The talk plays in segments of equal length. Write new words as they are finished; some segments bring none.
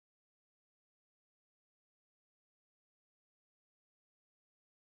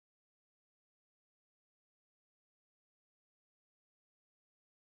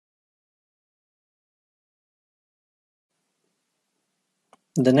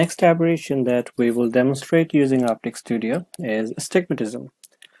The next aberration that we will demonstrate using OpticStudio is astigmatism.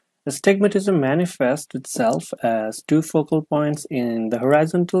 Astigmatism manifests itself as two focal points in the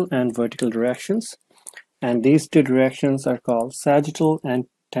horizontal and vertical directions, and these two directions are called sagittal and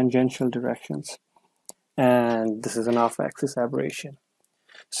tangential directions. And this is an off-axis aberration.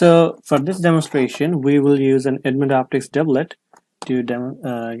 So for this demonstration, we will use an Edmund Optics doublet to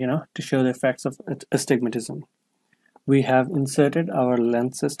show the effects of astigmatism. We have inserted our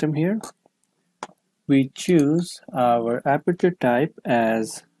lens system here. We choose our aperture type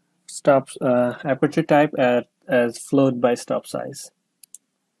as as float by stop size.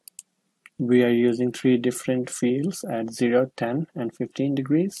 We are using three different fields at 0, 10, and 15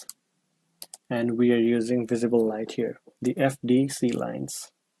 degrees. And we are using visible light here, the FDC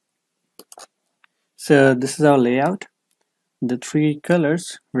lines. So this is our layout. The three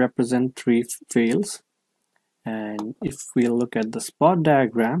colors represent three fields. And if we look at the spot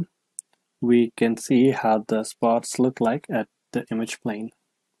diagram, we can see how the spots look like at the image plane.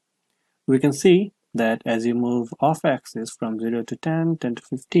 We can see that as you move off axis from 0 to 10, 10 to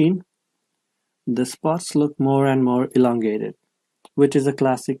 15, the spots look more and more elongated, which is a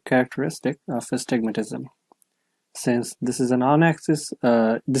classic characteristic of astigmatism. Since this is an on-axis,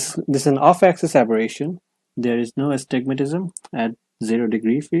 this is an off-axis aberration, there is no astigmatism at 0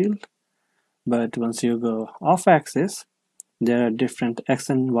 degree field. But once you go off-axis, there are different X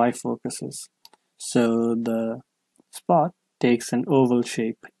and Y focuses. So the spot takes an oval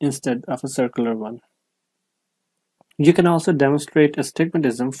shape instead of a circular one. You can also demonstrate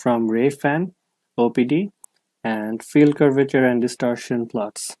astigmatism from ray fan, OPD, and field curvature and distortion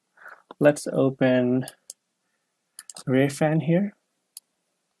plots. Let's open ray fan here.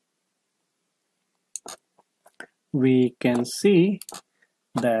 We can see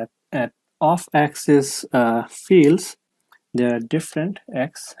that at off-axis fields, there are different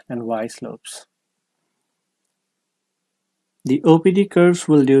X and Y slopes. The OPD curves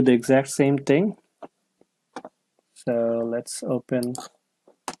will do the exact same thing. So let's open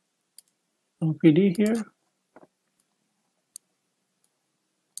OPD here.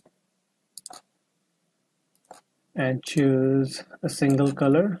 And choose a single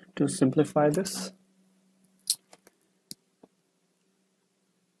color to simplify this.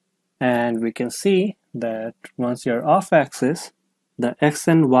 And we can see that once you're off axis, the X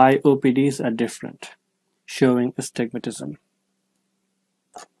and Y OPDs are different, showing astigmatism.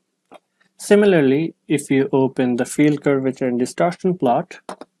 Similarly, if you open the field curvature and distortion plot,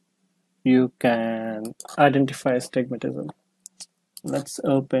 you can identify astigmatism. Let's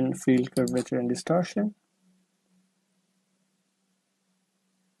open field curvature and distortion.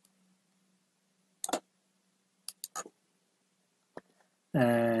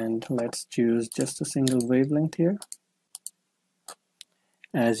 And let's choose just a single wavelength here.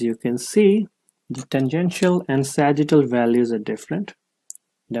 As you can see, the tangential and sagittal values are different,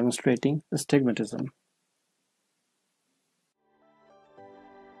 demonstrating astigmatism.